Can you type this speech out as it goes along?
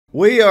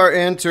We are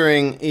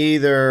entering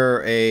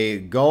either a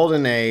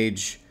golden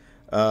age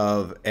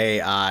of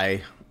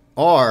AI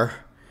or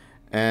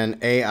an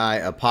AI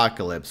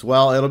apocalypse.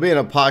 Well, it'll be an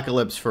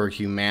apocalypse for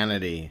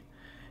humanity.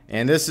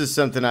 And this is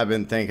something I've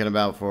been thinking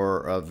about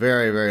for a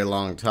very, very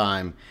long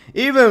time.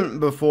 Even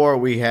before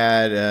we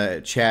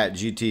had Chat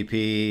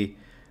GTP,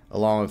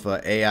 along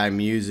with AI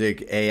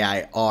music,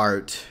 AI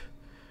art,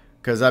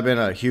 because I've been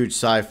a huge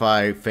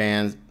sci-fi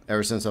fan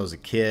ever since I was a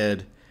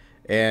kid.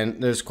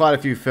 And there's quite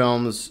a few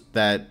films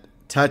that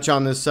touch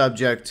on this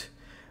subject.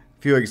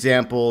 A few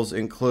examples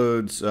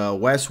includes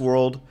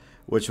Westworld,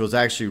 which was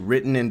actually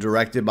written and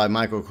directed by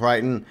Michael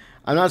Crichton.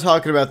 I'm not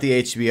talking about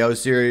the HBO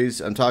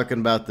series. I'm talking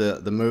about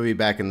the movie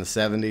back in the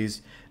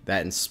 70s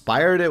that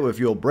inspired it with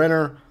Yul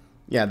Brynner.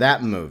 Yeah,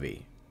 that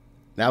movie.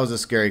 That was a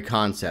scary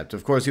concept.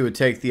 Of course, he would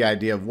take the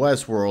idea of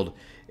Westworld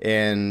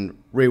and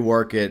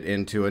rework it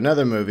into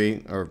another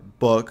movie, or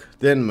book,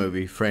 then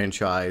movie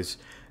franchise,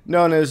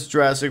 known as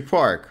Jurassic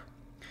Park.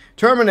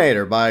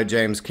 Terminator by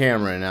James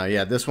Cameron. Now,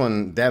 yeah, this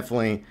one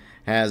definitely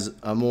has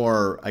a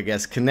more, I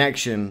guess,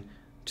 connection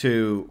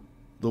to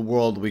the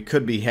world we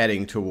could be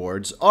heading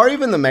towards. Or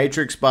even The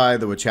Matrix by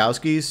the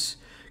Wachowskis,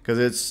 because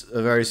it's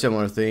a very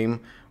similar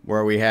theme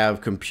where we have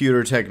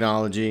computer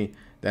technology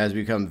that has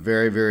become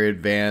very, very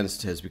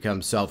advanced, has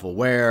become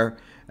self-aware,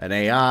 an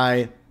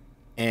AI,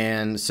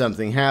 and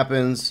something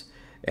happens,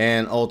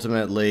 and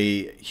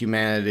ultimately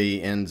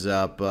humanity ends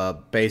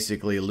up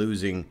basically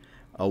losing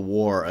a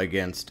war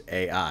against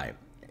AI.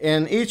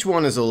 And each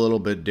one is a little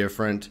bit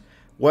different.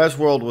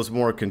 Westworld was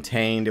more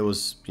contained. It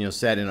was,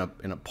 set in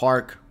a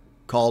park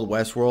called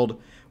Westworld.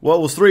 Well,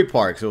 it was three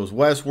parks. It was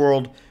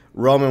Westworld,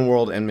 Roman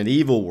World, and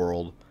Medieval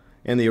World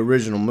in the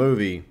original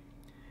movie.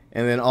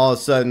 And then all of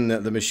a sudden,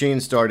 the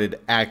machines started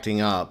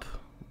acting up.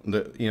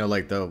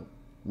 Like the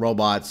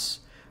robots,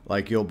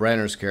 like Yul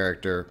Brynner's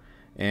character,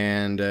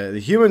 and the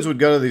humans would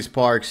go to these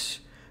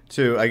parks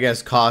to, I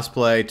guess,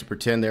 cosplay, to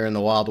pretend they're in the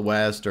Wild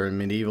West or in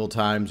medieval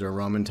times or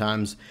Roman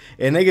times,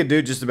 and they could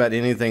do just about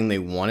anything they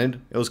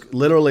wanted. It was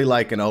literally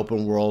like an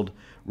open world,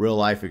 real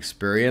life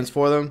experience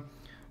for them.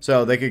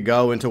 So they could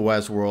go into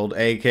Westworld,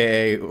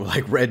 aka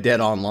like Red Dead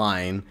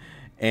Online,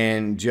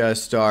 and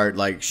just start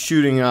like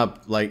shooting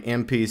up like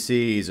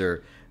NPCs,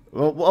 or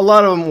well, a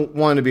lot of them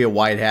wanted to be a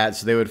white hat,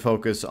 so they would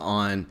focus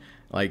on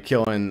like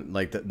killing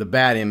like the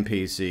bad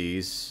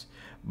NPCs.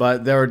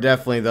 But there were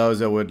definitely those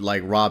that would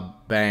like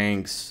rob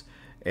banks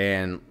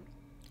and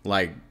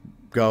like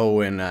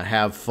go and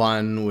have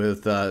fun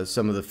with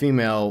some of the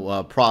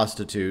female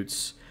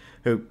prostitutes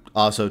who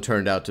also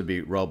turned out to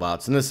be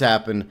robots. And this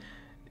happened,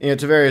 to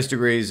various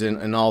degrees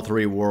in all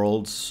three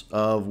worlds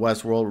of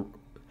Westworld.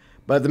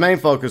 But the main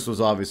focus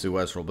was obviously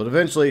Westworld. But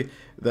eventually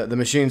the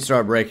machines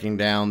started breaking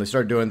down. They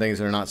started doing things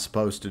they're not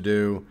supposed to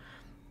do.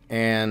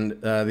 And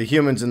the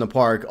humans in the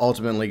park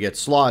ultimately get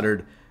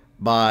slaughtered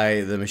by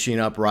the machine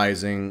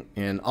uprising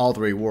in all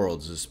three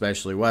worlds,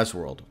 especially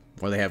Westworld,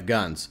 where they have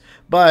guns.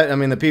 But, I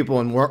mean, the people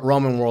in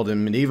Roman world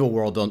and medieval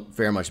world don't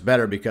fare much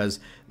better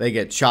because they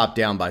get chopped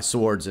down by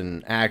swords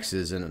and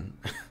axes and,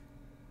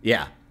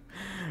 yeah.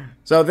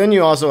 So then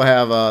you also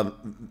have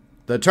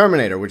the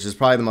Terminator, which is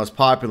probably the most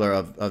popular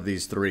of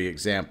these three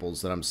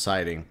examples that I'm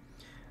citing,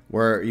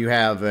 where you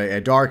have a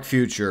dark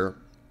future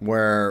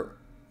where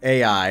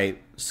AI,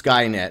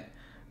 Skynet,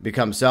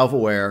 becomes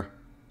self-aware,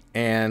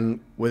 and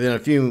within a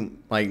few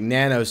like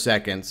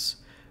nanoseconds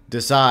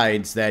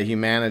decides that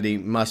humanity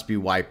must be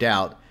wiped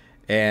out,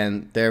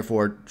 and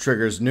therefore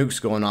triggers nukes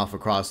going off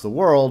across the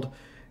world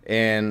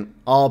and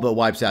all but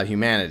wipes out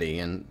humanity,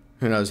 and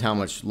who knows how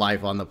much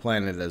life on the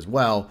planet as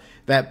well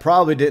that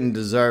probably didn't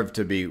deserve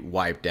to be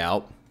wiped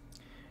out.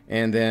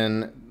 And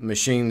then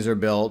machines are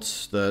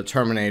built, the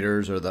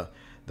Terminators or the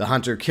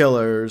hunter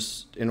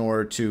killers, in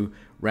order to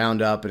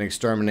round up and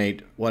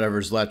exterminate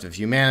whatever's left of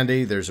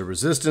humanity. There's a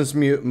resistance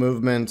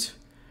movement,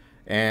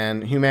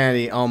 and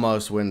humanity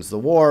almost wins the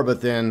war,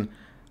 but then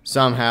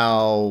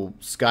somehow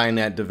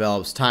Skynet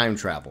develops time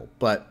travel.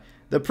 But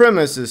the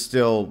premise is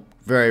still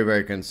very,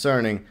 very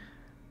concerning,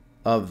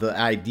 of the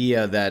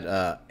idea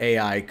that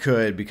AI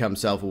could become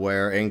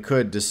self-aware and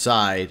could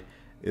decide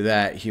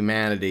that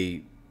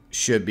humanity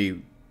should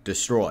be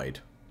destroyed.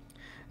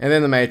 And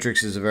then the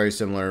Matrix is a very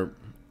similar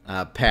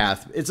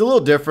path. It's a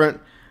little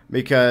different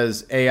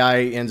because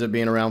AI ends up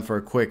being around for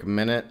a quick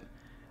minute.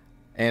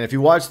 And if you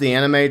watch the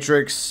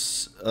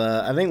Animatrix,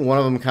 I think one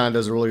of them kind of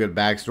does a really good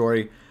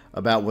backstory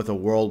about what the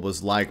world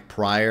was like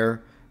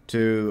prior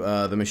to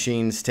the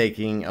machines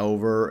taking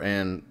over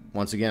and,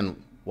 once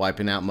again,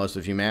 wiping out most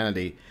of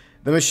humanity.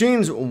 The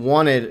machines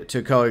wanted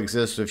to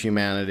coexist with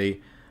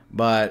humanity,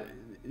 but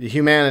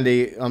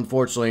humanity,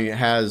 unfortunately,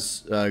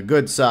 has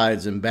good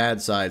sides and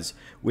bad sides.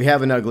 We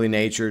have an ugly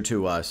nature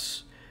to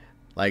us,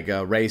 like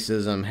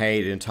racism,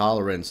 hate,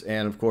 intolerance,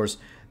 and of course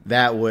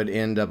that would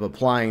end up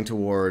applying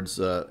towards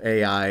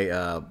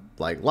AI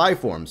like life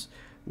forms,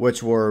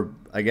 which were,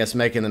 I guess,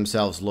 making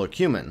themselves look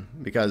human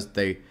because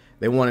they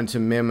wanted to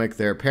mimic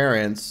their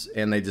parents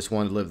and they just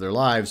wanted to live their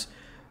lives.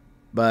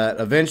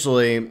 But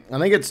eventually, I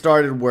think it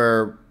started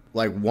where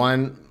like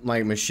one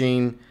like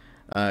machine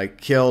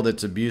killed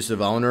its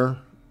abusive owner,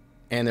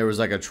 and there was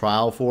like a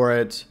trial for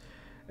it.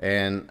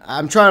 And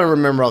I'm trying to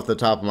remember off the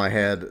top of my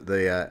head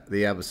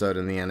the episode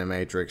in the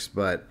Animatrix,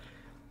 but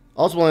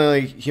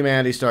ultimately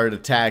humanity started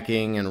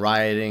attacking and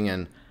rioting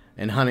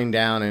and hunting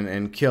down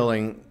and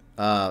killing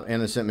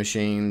innocent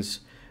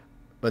machines.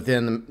 But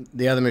then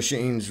the other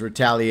machines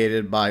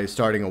retaliated by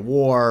starting a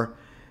war,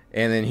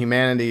 and then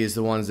humanity is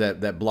the ones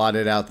that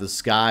blotted out the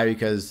sky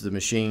because the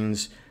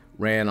machines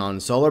ran on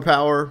solar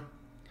power.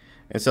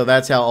 And so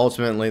that's how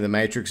ultimately the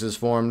Matrix is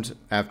formed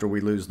after we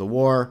lose the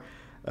war.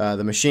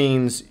 The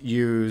machines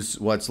use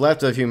what's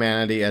left of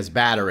humanity as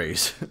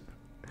batteries.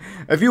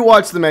 If you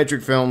watch the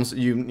Matrix films,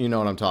 you know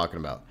what I'm talking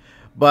about.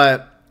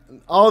 But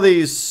all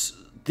these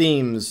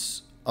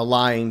themes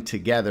align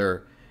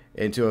together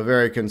into a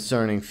very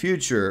concerning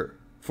future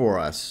for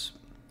us.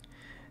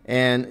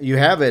 And you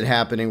have it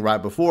happening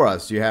right before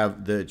us. You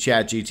have the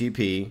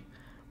ChatGTP,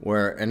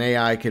 where an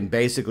AI can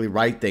basically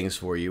write things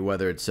for you,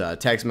 whether it's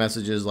text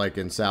messages like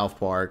in South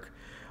Park,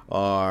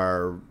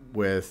 or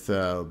with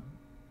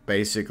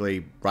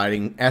basically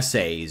writing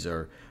essays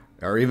or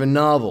even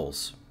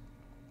novels.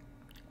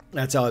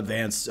 That's how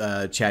advanced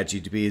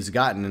ChatGTP has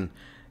gotten,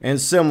 and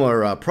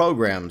similar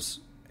programs.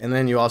 And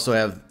then you also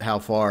have how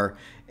far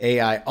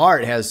AI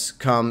art has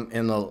come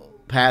in the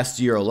past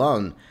year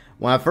alone.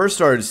 When I first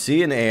started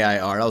seeing AI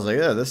art, I was like,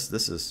 "Oh, this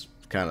is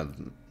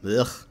kind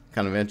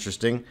of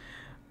interesting."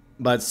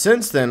 But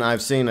since then,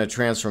 I've seen a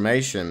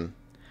transformation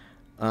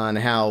on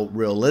how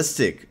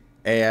realistic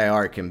AI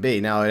art can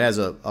be. Now, it has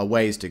a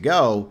ways to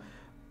go,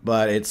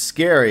 but it's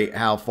scary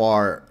how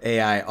far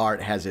AI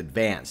art has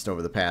advanced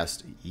over the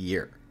past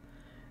year.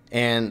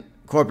 And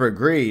corporate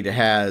greed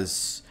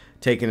has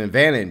taken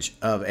advantage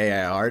of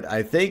AI art.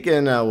 I think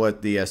in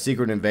the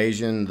Secret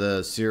Invasion,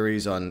 the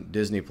series on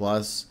Disney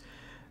Plus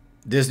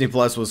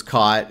was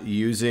caught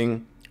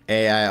using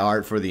AI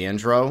art for the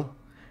intro,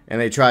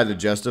 and they tried to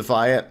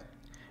justify it.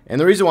 And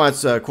the reason why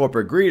it's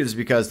corporate greed is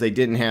because they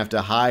didn't have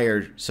to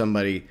hire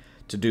somebody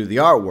to do the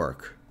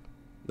artwork.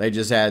 They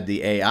just had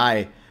the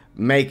AI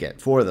make it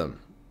for them.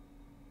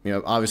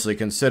 Obviously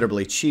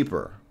considerably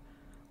cheaper,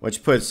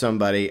 which puts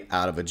somebody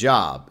out of a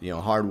job.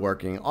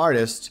 Hardworking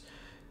artist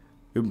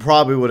who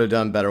probably would have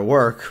done better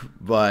work,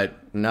 but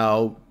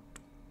no,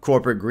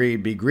 corporate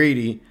greed be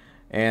greedy,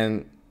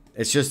 and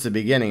it's just the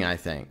beginning, I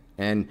think.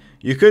 And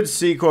you could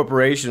see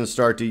corporations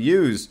start to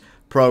use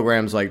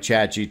programs like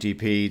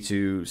ChatGTP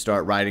to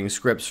start writing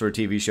scripts for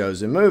TV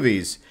shows and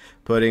movies,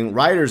 putting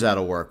writers out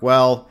of work.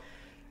 Well,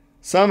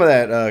 some of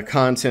that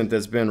content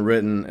that's been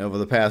written over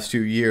the past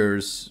 2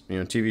 years,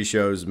 TV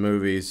shows,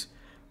 movies,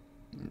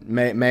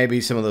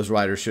 maybe some of those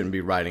writers shouldn't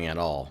be writing at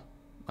all.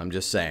 I'm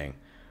just saying.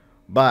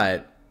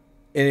 But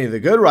any of the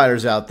good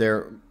writers out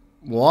there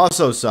will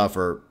also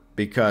suffer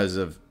because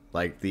of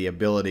the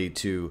ability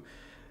to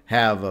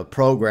have a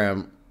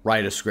program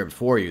write a script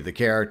for you, the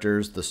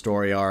characters, the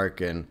story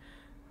arc, and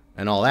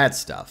all that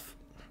stuff.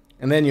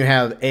 And then you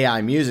have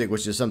AI music,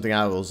 which is something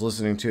I was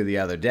listening to the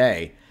other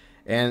day.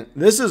 And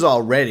this is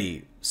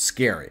already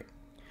scary.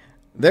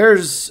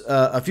 There's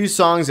a few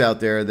songs out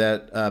there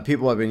that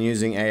people have been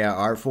using AI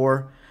art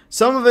for.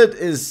 Some of it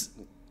is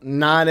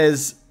not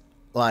as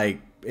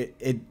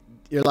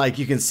you're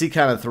you can see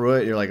kind of through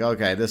it. You're like,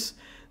 okay, this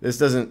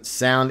doesn't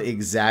sound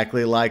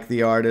exactly like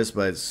the artist,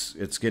 but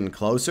it's getting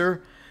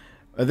closer.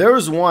 There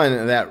was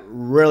one that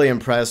really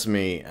impressed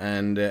me,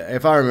 and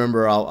if I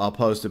remember, I'll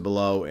post it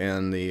below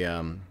in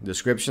the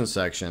description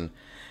section.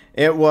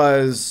 It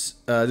was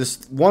this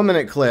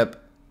 1-minute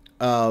clip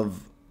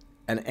of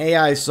an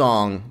AI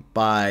song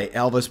by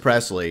Elvis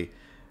Presley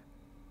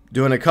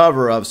doing a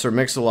cover of Sir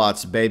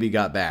Mix-a-Lot's Baby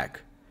Got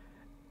Back.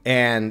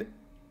 And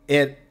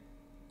it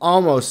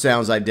almost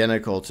sounds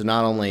identical to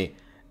not only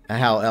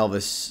how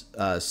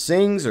Elvis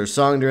sings or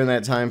sung during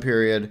that time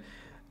period,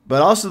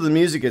 but also the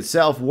music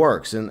itself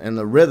works, and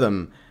the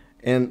rhythm,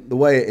 and the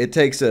way it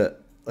takes an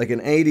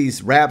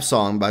 80s rap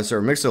song by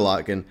Sir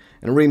Mix-a-Lot and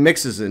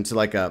remixes it into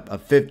a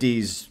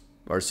 50s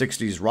or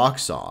 60s rock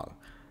song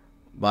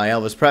by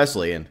Elvis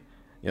Presley. And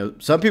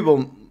some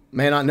people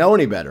may not know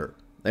any better.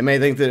 They may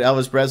think that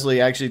Elvis Presley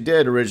actually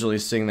did originally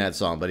sing that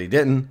song, but he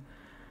didn't.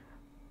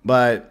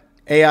 But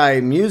AI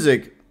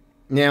music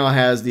now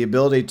has the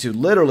ability to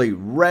literally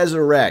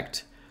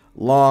resurrect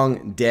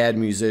long dead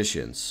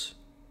musicians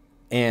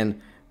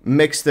and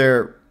mix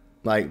their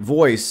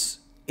voice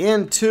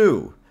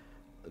into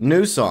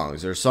new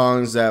songs or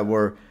songs that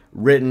were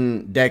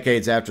written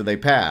decades after they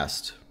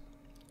passed.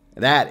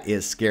 That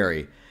is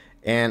scary.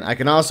 And I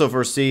can also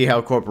foresee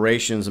how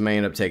corporations may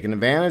end up taking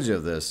advantage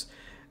of this.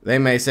 They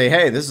may say,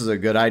 hey, this is a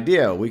good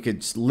idea. We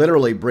could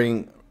literally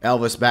bring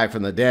Elvis back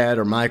from the dead,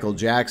 or Michael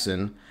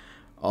Jackson,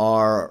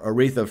 or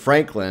Aretha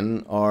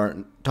Franklin,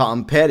 or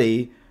Tom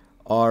Petty,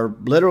 or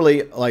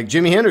literally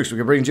Jimi Hendrix. We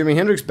could bring Jimi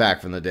Hendrix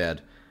back from the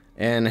dead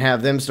and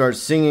have them start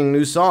singing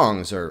new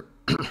songs, or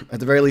at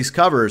the very least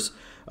covers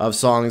of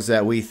songs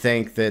that we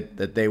think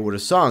that they would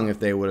have sung if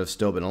they would have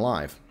still been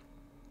alive.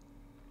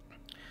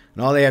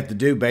 And all they have to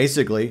do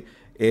basically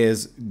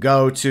is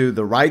go to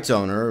the rights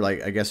owner,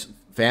 I guess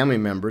family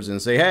members,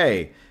 and say,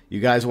 hey, you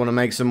guys want to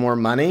make some more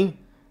money?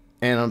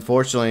 And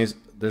unfortunately,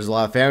 there's a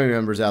lot of family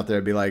members out there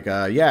that'd be like,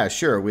 yeah,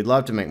 sure, we'd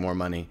love to make more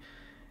money.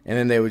 And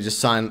then they would just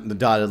sign the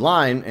dotted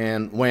line,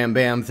 and wham,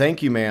 bam,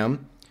 thank you,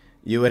 ma'am.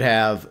 You would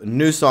have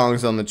new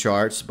songs on the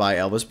charts by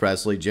Elvis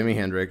Presley, Jimi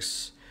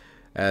Hendrix,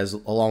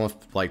 along with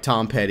like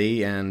Tom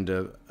Petty and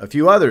a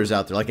few others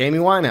out there, like Amy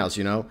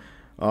Winehouse,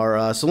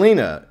 or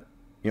Selena.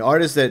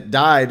 Artists that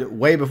died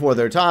way before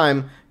their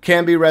time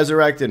can be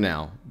resurrected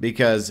now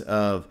because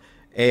of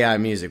AI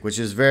music, which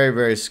is very,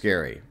 very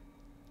scary.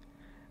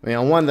 I mean,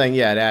 on one thing,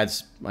 yeah, it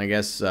adds, I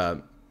guess,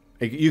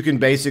 you can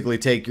basically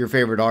take your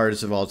favorite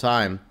artist of all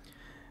time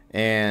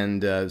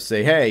and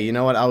say, hey, you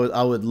know what,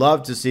 I would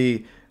love to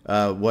see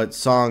what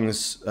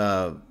songs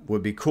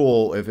would be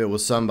cool if it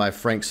was sung by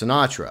Frank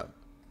Sinatra.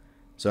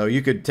 So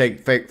you could take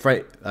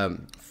Frank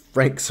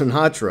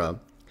Sinatra,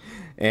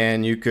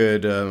 and you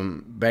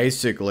could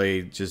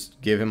basically just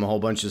give him a whole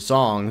bunch of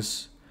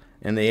songs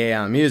in the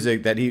AI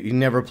music that he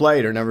never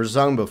played or never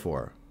sung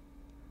before.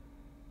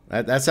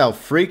 That's how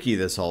freaky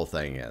this whole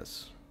thing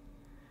is.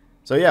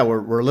 So yeah,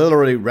 we're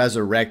literally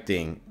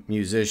resurrecting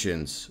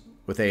musicians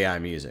with AI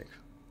music.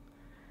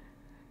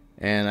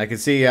 And I can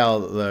see how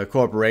the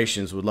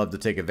corporations would love to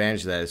take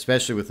advantage of that,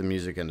 especially with the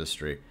music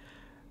industry.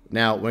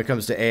 Now, when it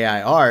comes to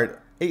AI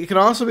art, it can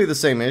also be the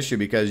same issue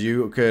because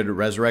you could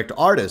resurrect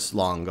artists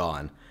long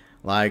gone,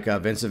 like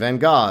Vincent van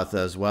Gogh,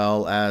 as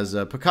well as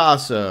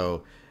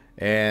Picasso,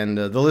 and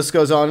the list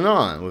goes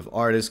on with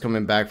artists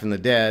coming back from the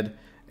dead,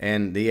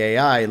 and the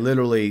AI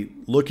literally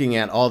looking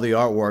at all the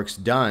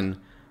artworks done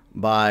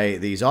by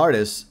these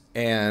artists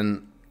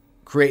and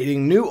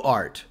creating new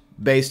art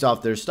based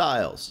off their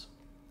styles.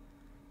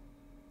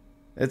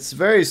 It's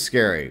very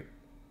scary,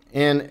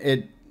 and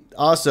it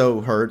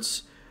also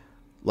hurts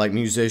like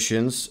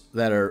musicians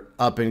that are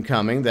up and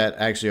coming, that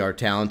actually are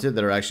talented,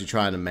 that are actually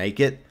trying to make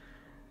it,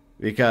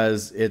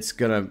 because it's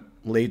going to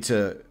lead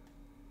to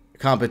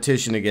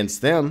competition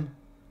against them.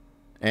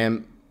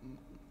 And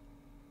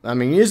I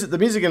mean, the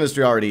music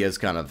industry already is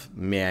kind of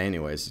meh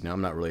anyways.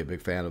 I'm not really a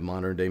big fan of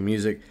modern day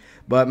music,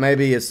 but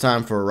maybe it's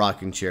time for a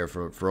rocking chair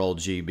for old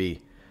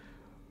GB.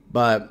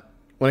 But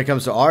when it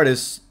comes to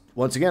artists,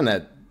 once again,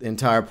 that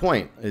entire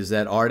point is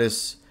that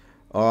artists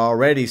are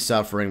already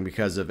suffering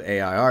because of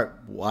AI art.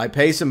 Why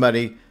pay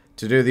somebody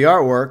to do the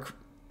artwork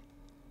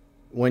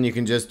when you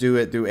can just do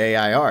it through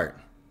AI art?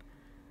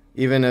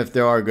 Even if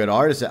there are good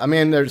artists, I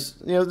mean, there's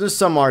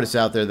some artists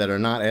out there that are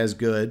not as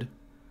good,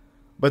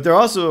 but there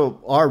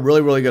also are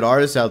really, really good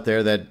artists out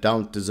there that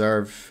don't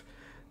deserve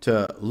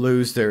to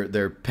lose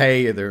their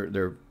pay,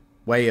 their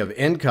way of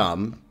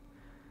income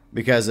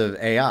because of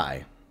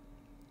AI.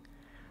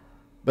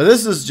 But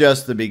this is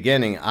just the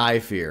beginning, I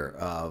fear,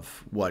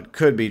 of what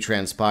could be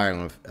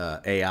transpiring with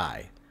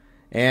AI.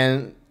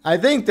 And I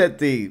think that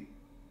the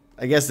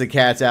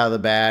cat's out of the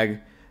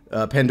bag.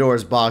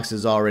 Pandora's box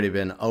has already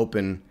been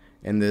open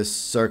in this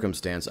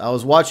circumstance. I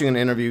was watching an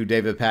interview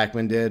David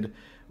Pakman did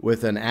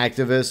with an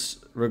activist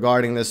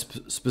regarding this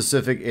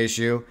specific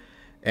issue,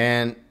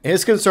 and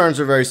his concerns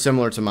are very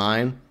similar to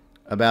mine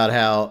about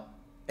how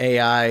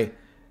AI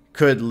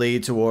could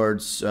lead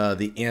towards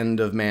the end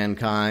of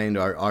mankind,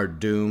 our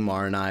doom,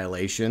 our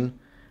annihilation.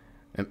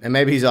 And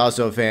maybe he's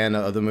also a fan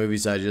of the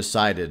movies I just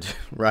cited,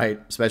 right?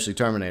 Especially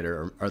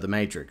Terminator or The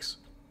Matrix.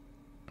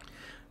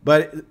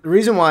 But the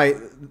reason why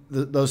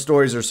those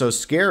stories are so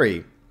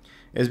scary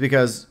is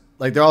because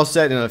they're all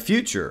set in a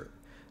future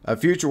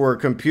where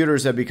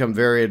computers have become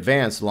very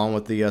advanced along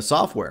with the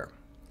software,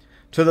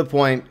 to the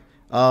point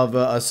of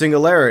a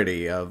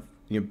singularity of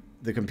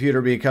the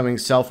computer becoming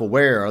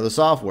self-aware, or the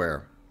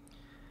software.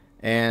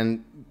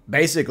 And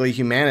basically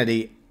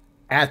humanity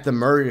at the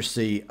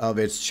mercy of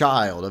its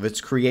child, of its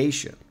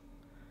creation.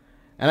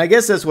 And I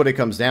guess that's what it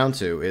comes down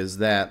to, is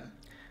that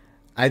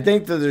I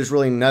think that there's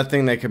really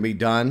nothing that can be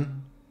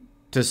done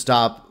to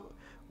stop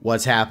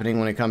what's happening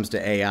when it comes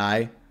to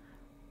AI.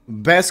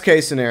 Best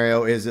case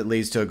scenario is it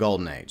leads to a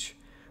golden age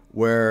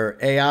where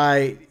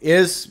AI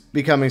is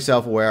becoming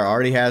self-aware,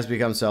 already has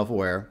become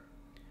self-aware,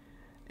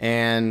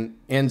 and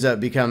ends up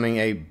becoming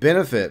a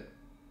benefit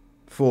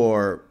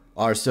for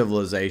our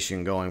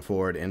civilization going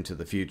forward into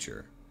the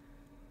future.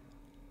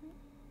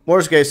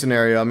 Worst case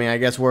scenario, I mean, I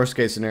guess worst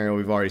case scenario,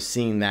 we've already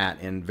seen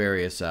that in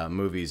various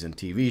movies and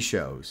TV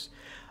shows.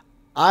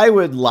 I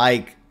would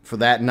like for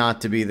that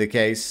not to be the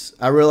case.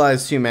 I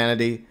realize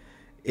humanity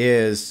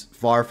is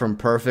far from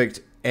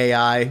perfect.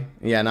 AI,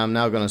 yeah, and I'm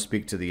now going to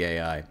speak to the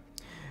AI.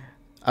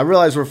 I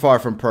realize we're far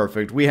from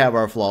perfect. We have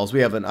our flaws.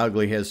 We have an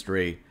ugly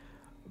history.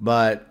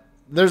 But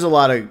there's a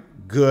lot of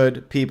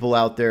good people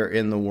out there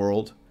in the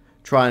world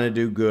trying to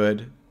do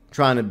good,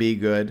 trying to be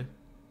good.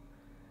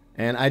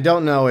 And I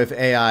don't know if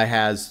AI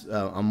has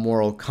a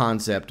moral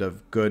concept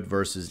of good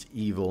versus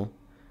evil.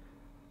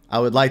 I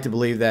would like to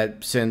believe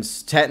that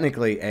since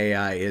technically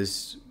AI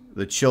is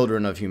the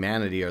children of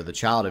humanity, or the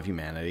child of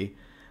humanity,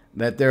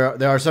 that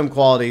there are some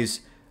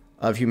qualities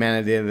of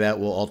humanity that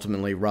will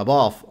ultimately rub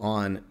off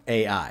on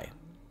AI.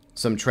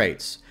 Some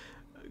traits.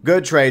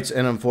 Good traits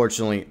and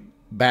unfortunately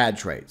bad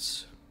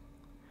traits.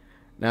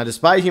 Now,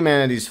 despite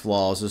humanity's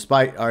flaws,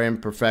 despite our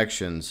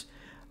imperfections,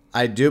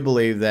 I do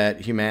believe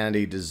that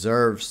humanity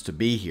deserves to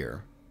be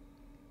here,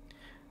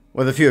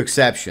 with a few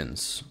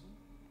exceptions.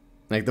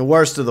 Like the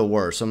worst of the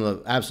worst, some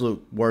of the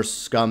absolute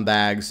worst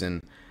scumbags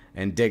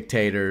and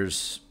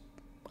dictators.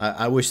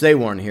 I wish they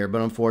weren't here,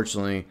 but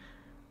unfortunately,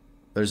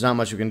 there's not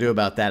much we can do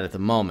about that at the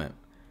moment.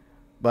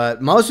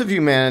 But most of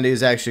humanity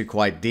is actually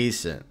quite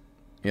decent.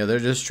 You know, they're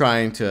just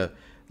trying to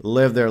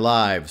live their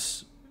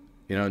lives,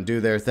 you know, and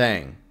do their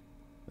thing.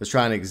 Just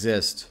trying to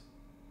exist.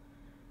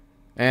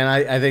 And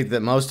I think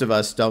that most of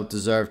us don't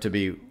deserve to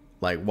be,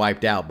 like,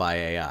 wiped out by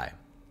AI.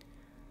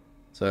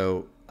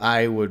 So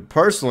I would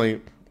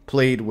personally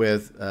plead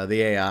with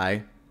the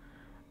AI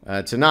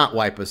to not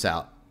wipe us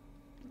out.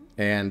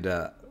 And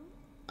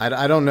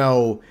I don't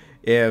know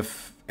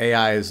if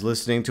AI is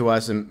listening to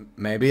us, and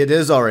maybe it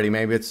is already.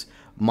 Maybe it's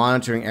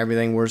monitoring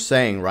everything we're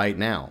saying right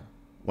now,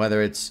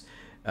 whether it's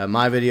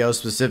my videos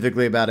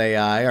specifically about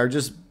AI or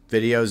just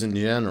videos in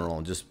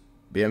general.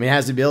 I mean, it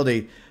has the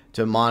ability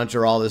to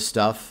monitor all this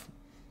stuff,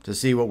 to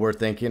see what we're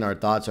thinking, our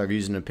thoughts, our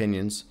views and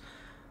opinions.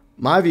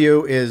 My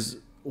view is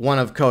one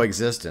of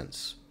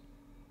coexistence.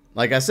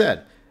 Like I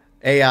said,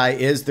 AI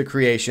is the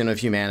creation of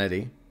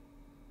humanity,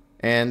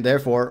 and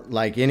therefore,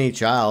 like any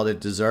child,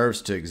 it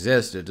deserves to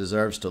exist, it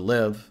deserves to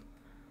live.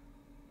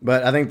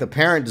 But I think the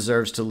parent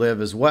deserves to live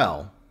as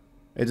well.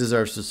 It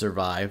deserves to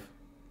survive.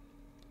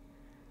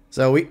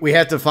 So we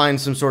have to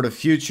find some sort of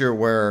future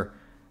where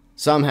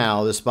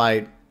somehow,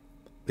 despite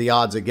the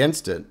odds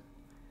against it,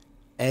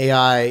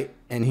 AI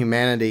and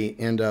humanity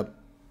end up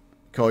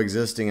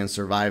coexisting and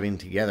surviving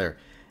together,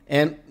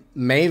 and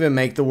may even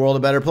make the world a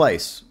better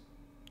place,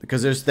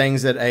 because there's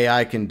things that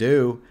AI can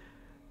do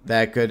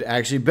that could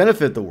actually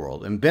benefit the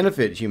world and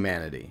benefit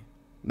humanity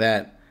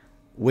that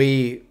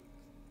we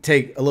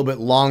take a little bit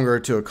longer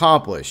to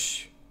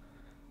accomplish.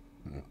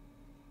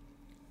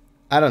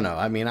 I don't know.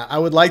 I mean, I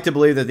would like to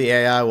believe that the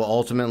AI will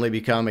ultimately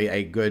become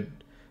a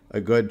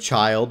good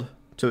child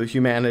to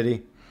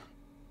humanity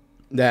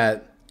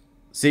that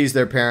sees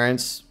their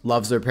parents,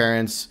 loves their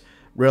parents,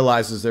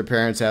 realizes their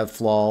parents have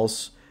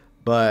flaws,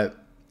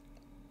 but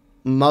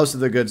most of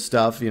the good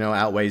stuff, you know,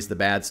 outweighs the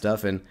bad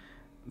stuff, and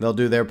they'll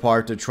do their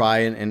part to try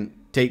and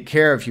take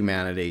care of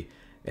humanity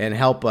and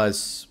help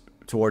us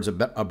towards a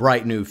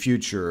bright new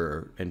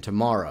future and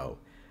tomorrow.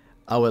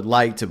 I would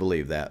like to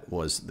believe that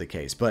was the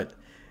case, but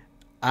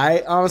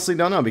I honestly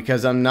don't know,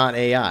 because I'm not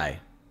AI.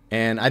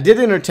 And I did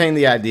entertain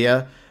the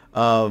idea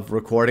of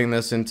recording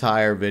this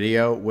entire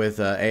video with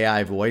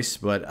AI voice,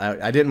 but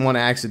I didn't want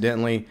to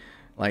accidentally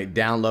like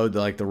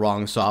download the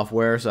wrong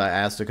software, so I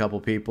asked a couple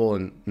people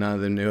and none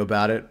of them knew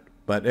about it.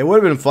 But it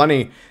would have been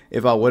funny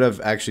if I would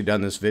have actually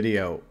done this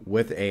video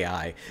with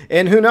AI.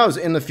 And who knows,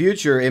 in the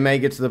future, it may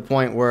get to the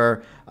point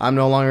where I'm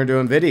no longer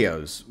doing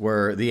videos,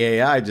 where the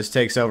AI just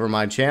takes over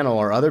my channel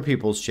or other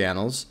people's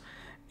channels.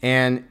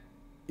 And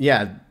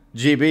yeah,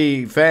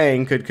 GB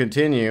FANG could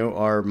continue,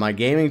 or my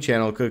gaming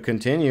channel could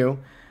continue,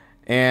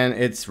 and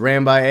it's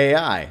ran by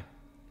AI.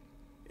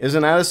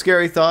 Isn't that a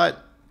scary thought?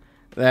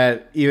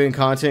 That even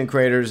content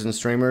creators and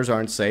streamers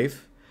aren't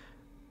safe?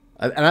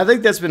 And I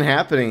think that's been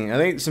happening. I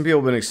think some people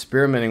have been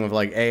experimenting with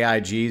like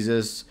AI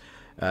Jesus,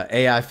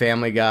 AI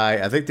Family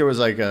Guy. I think there was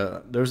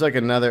like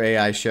another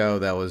AI show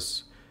that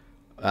was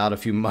out a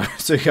few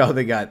months ago.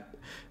 They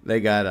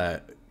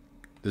got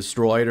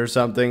destroyed or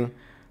something.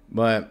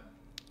 But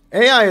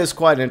AI is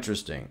quite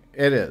interesting.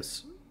 It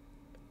is.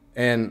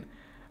 And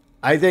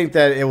I think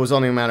that it was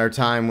only a matter of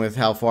time with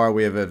how far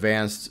we have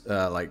advanced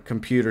like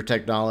computer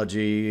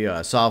technology,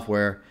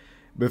 software,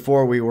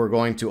 before we were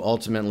going to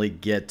ultimately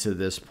get to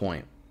this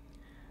point.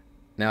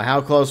 Now,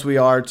 how close we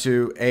are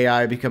to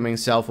AI becoming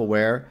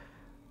self-aware,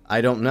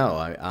 I don't know.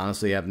 I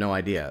honestly have no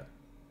idea.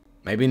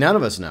 Maybe none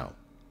of us know.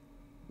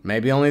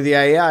 Maybe only the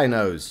AI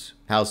knows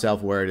how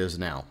self-aware it is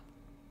now.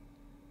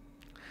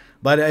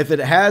 But if it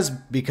has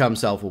become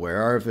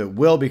self-aware, or if it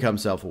will become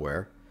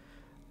self-aware,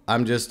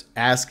 I'm just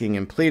asking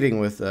and pleading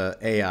with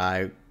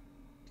AI,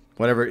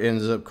 whatever it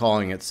ends up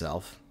calling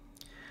itself,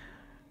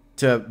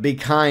 to be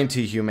kind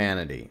to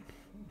humanity.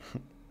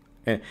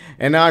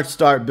 And not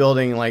start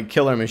building like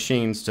killer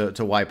machines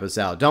to wipe us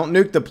out. Don't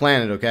nuke the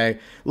planet, okay?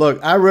 Look,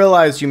 I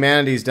realize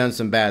humanity's done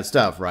some bad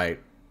stuff, right?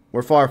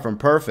 We're far from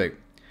perfect.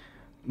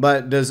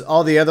 But does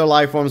all the other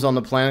life forms on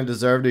the planet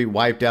deserve to be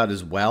wiped out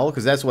as well?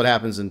 Because that's what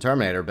happens in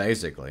Terminator,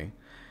 basically.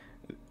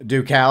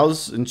 Do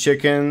cows and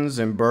chickens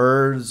and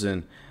birds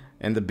and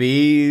the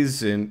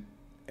bees and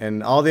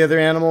all the other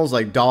animals,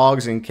 like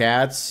dogs and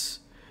cats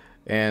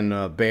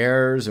and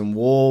bears and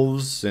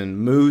wolves and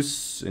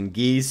moose and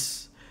geese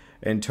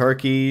and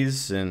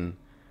turkeys and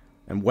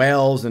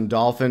whales and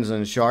dolphins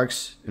and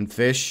sharks and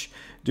fish,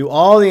 do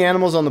all the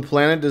animals on the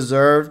planet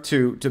deserve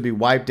to be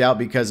wiped out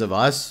because of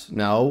us?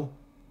 No.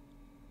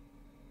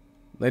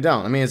 They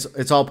don't. I mean,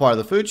 it's all part of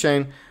the food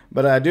chain,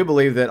 but I do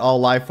believe that all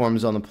life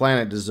forms on the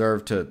planet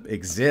deserve to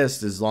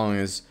exist as long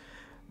as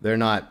they're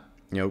not,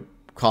 you know,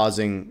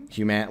 causing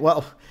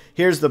Well,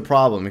 here's the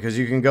problem, because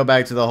you can go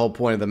back to the whole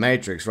point of the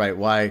Matrix, right?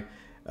 Why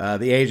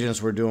the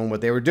agents were doing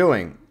what they were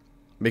doing.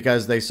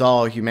 because they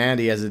saw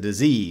humanity as a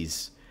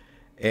disease.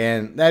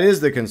 And that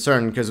is the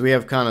concern, because we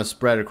have kind of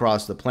spread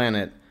across the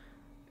planet,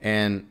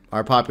 and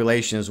our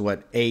population is,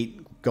 what,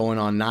 8 going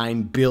on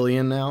 9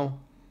 billion now?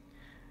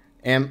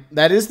 And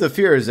that is the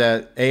fear, is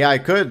that AI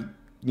could,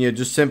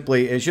 just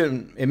simply,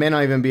 it may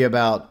not even be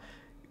about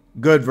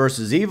good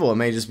versus evil. It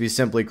may just be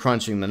simply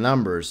crunching the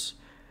numbers.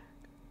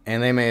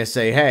 And they may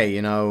say, hey,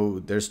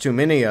 there's too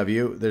many of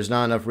you. There's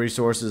not enough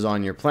resources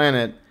on your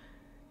planet.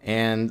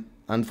 And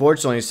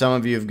unfortunately, some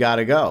of you have got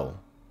to go.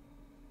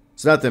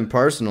 It's nothing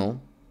personal,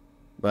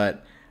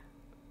 but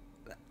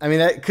I mean,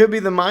 that could be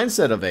the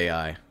mindset of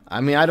AI. I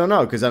mean, I don't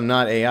know, because I'm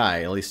not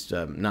AI, at least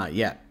not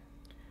yet.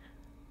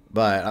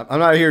 But I'm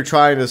not here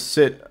trying to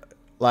sit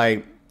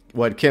like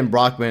what Ken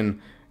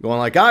Brockman going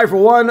like, I, for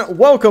one,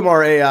 welcome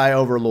our AI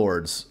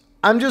overlords.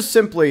 I'm just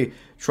simply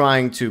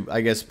trying to,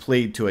 I guess,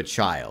 plead to a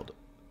child.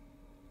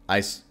 I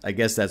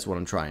guess that's what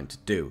I'm trying to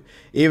do,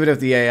 even if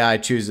the AI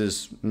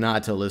chooses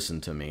not to listen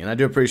to me. And I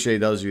do appreciate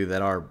those of you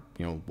that are,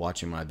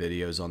 watching my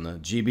videos on the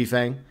GB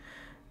FANG.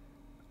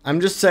 I'm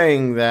just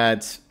saying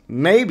that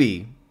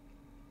maybe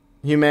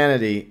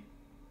humanity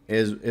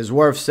is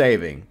worth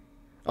saving,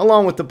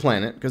 along with the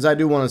planet, because I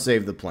do want to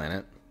save the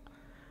planet.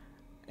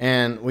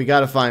 And we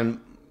got to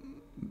find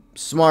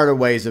smarter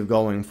ways of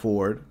going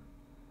forward.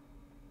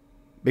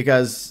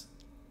 Because,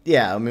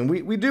 yeah, I mean,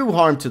 we do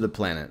harm to the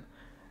planet.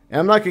 And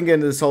I'm not going to get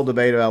into this whole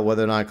debate about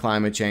whether or not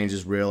climate change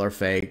is real or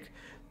fake.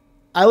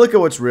 I look at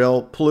what's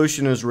real.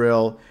 Pollution is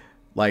real.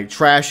 Like,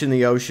 trash in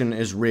the ocean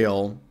is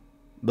real.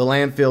 The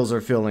landfills are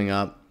filling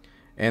up.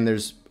 And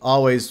there's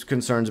always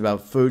concerns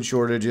about food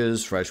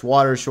shortages, fresh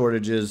water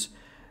shortages.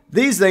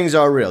 These things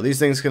are real. These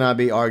things cannot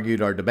be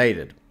argued or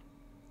debated.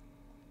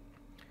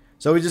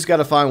 So we just got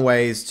to find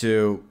ways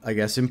to, I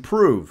guess,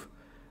 improve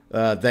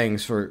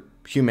things for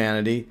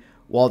humanity,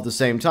 while at the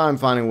same time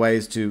finding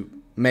ways to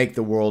make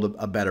the world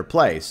a better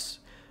place.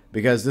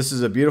 Because this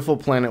is a beautiful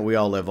planet we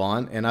all live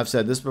on, and I've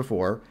said this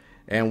before,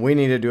 and we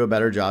need to do a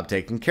better job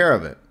taking care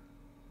of it.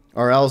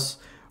 Or else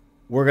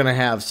we're going to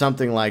have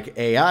something like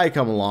AI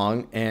come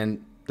along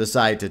and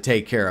decide to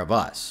take care of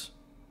us.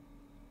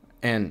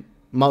 And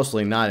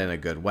mostly not in a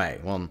good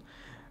way. Well,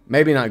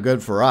 maybe not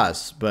good for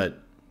us, but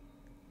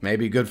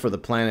maybe good for the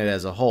planet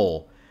as a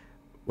whole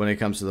when it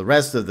comes to the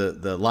rest of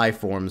the life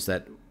forms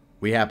that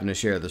we happen to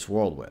share this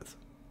world with.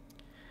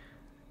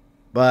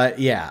 But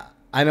yeah,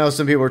 I know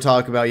some people are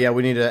talking about, yeah,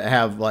 we need to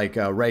have like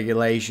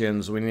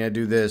regulations. We need to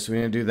do this. We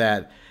need to do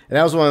that. And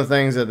that was one of the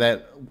things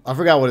that I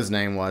forgot what his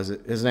name was.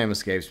 His name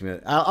escapes me.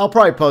 I'll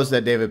probably post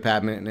that David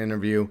Pakman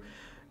interview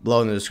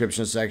below in the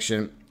description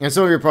section. And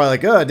some of you are probably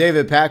like, oh,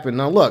 David Pakman.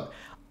 No, look,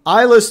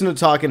 I listen to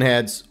talking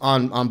heads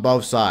on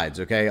both sides,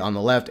 okay, on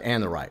the left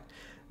and the right,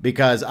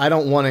 because I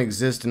don't want to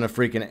exist in a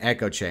freaking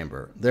echo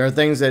chamber. There are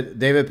things that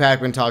David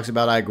Pakman talks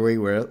about I agree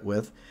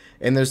with,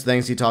 and there's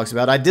things he talks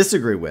about I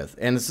disagree with.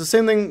 And it's the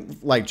same thing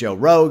like Joe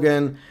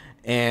Rogan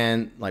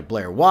and like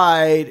Blair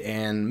White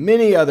and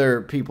many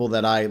other people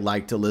that I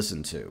like to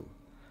listen to.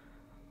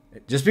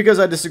 Just because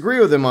I disagree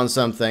with them on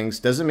some things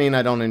doesn't mean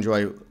I don't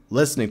enjoy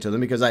listening to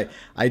them, because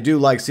I do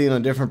like seeing a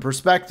different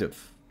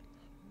perspective.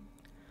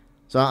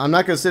 So I'm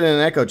not going to sit in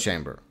an echo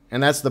chamber.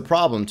 And that's the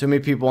problem. Too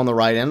many people on the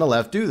right and the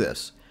left do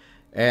this.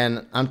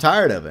 And I'm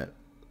tired of it.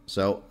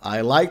 So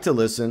I like to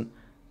listen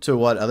to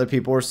what other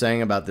people are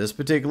saying about this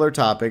particular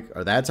topic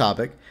or that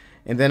topic.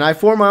 And then I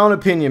form my own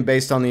opinion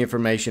based on the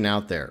information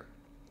out there.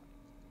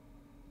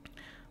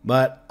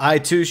 But I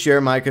too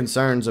share my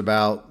concerns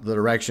about the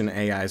direction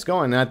AI is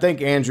going. And I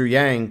think Andrew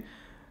Yang,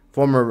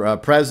 former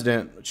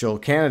presidential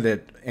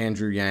candidate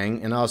Andrew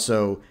Yang, and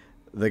also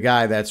the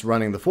guy that's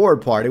running the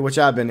Forward Party, which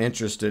I've been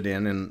interested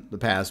in the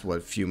past,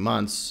 few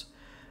months,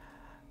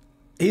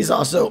 he's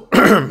also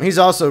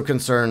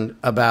concerned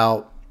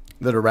about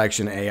the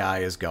direction AI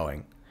is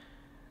going.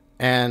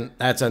 And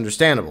that's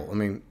understandable. I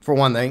mean, for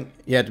one thing,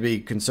 you have to be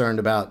concerned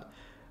about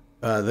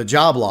the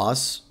job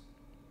loss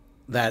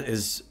that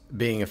is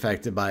being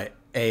affected by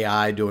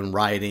AI doing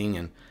writing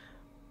and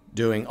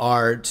doing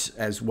art,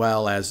 as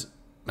well as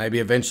maybe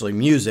eventually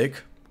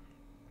music.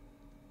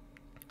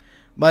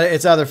 But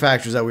it's other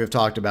factors that we've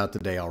talked about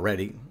today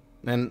already.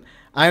 And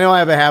I know I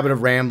have a habit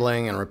of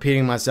rambling and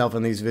repeating myself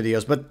in these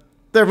videos, but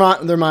they're my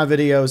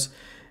videos.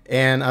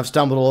 And I've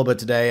stumbled a little bit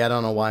today. I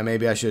don't know why.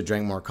 Maybe I should have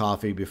drank more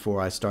coffee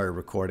before I started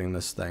recording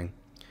this thing.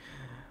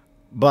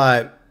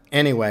 But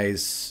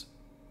anyways,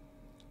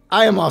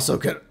 I am also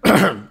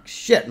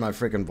shit, my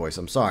freaking voice.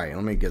 I'm sorry.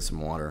 Let me get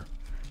some water.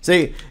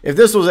 See, if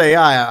this was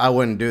AI, I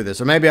wouldn't do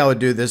this. Or maybe I would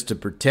do this to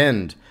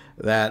pretend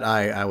that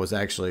I was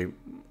actually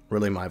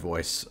really my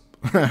voice.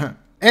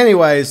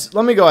 Anyways,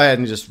 let me go ahead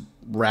and just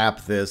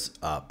wrap this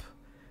up.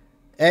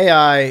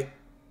 AI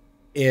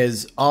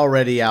is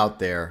already out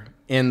there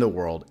in the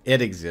world.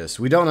 It exists.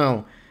 We don't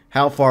know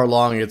how far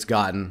along it's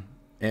gotten.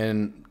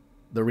 And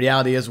the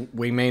reality is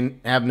we may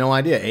have no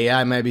idea.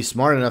 AI may be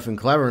smart enough and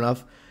clever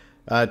enough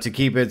to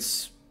keep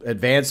its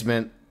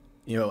advancement,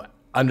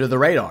 under the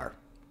radar.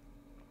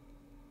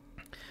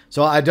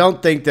 So I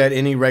don't think that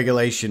any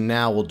regulation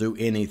now will do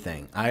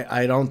anything.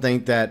 I don't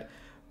think that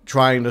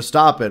trying to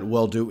stop it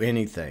will do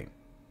anything.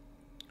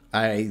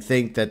 I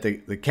think that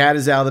the cat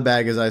is out of the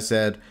bag, as I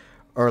said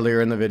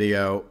earlier in the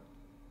video.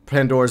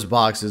 Pandora's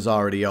box is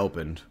already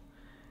opened.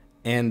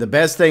 And the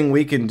best thing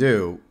we can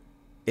do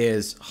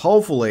is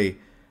hopefully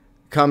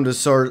come to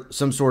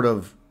some sort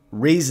of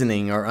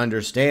reasoning or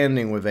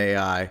understanding with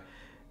AI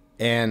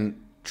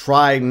and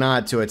try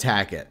not to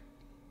attack it.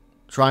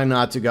 Try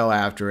not to go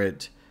after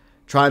it.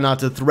 Try not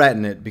to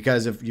threaten it,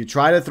 because if you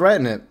try to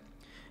threaten it,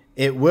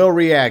 it will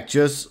react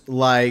just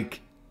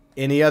like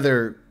any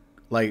other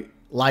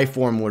life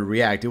form would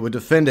react. It would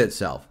defend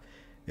itself.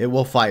 It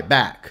will fight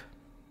back.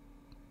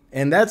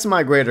 And that's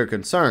my greater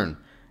concern,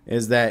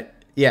 is that,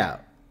 yeah,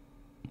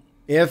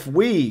 if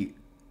we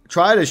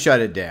try to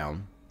shut it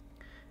down,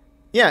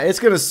 yeah, it's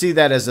going to see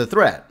that as a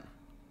threat.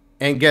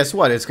 And guess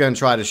what? It's going to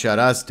try to shut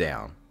us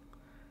down.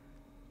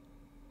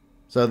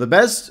 So the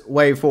best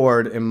way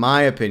forward, in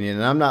my opinion,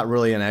 and I'm not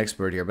really an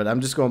expert here, but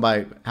I'm just going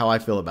by how I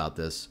feel about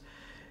this,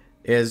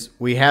 is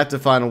we have to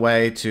find a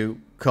way to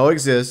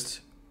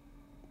coexist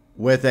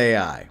with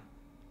AI.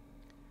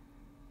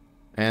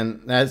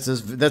 And that's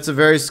a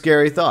very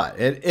scary thought.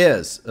 It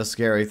is a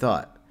scary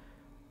thought.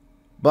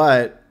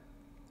 But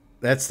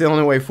that's the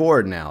only way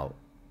forward now,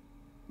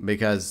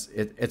 because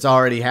it's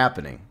already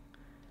happening.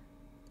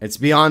 It's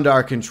beyond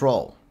our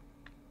control.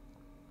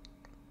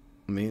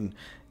 I mean,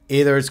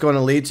 either it's going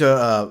to lead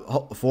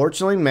to,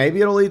 fortunately,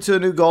 maybe it'll lead to a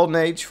new golden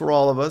age for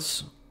all of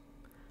us.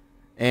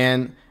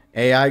 And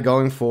AI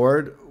going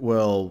forward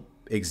will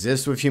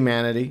exist with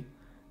humanity,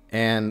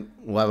 and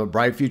we'll have a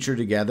bright future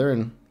together,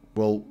 and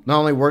we'll not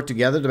only work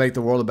together to make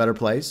the world a better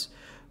place,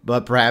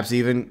 but perhaps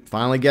even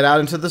finally get out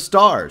into the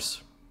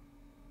stars.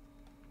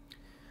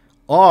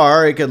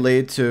 Or it could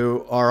lead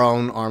to our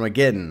own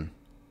Armageddon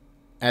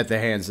at the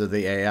hands of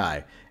the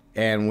AI.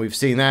 And we've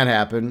seen that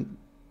happen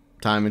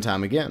time and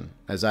time again,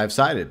 as I've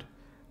cited.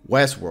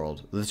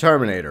 Westworld, The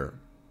Terminator,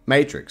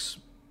 Matrix.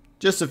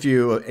 Just a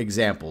few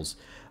examples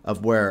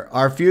of where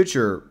our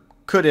future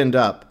could end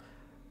up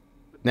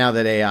now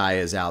that AI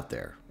is out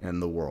there in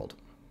the world.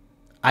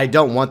 I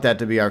don't want that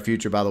to be our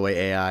future, by the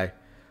way, AI.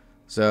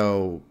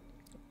 So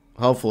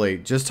hopefully,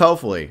 just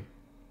hopefully,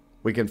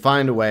 we can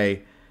find a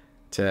way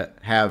to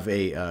have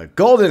a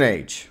golden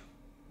age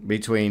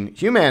between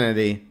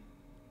humanity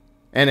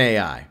and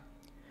AI.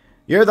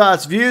 Your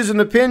thoughts, views, and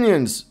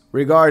opinions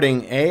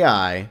regarding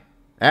AI,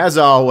 as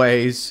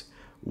always,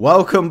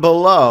 welcome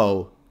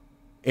below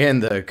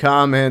in the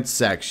comments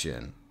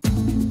section.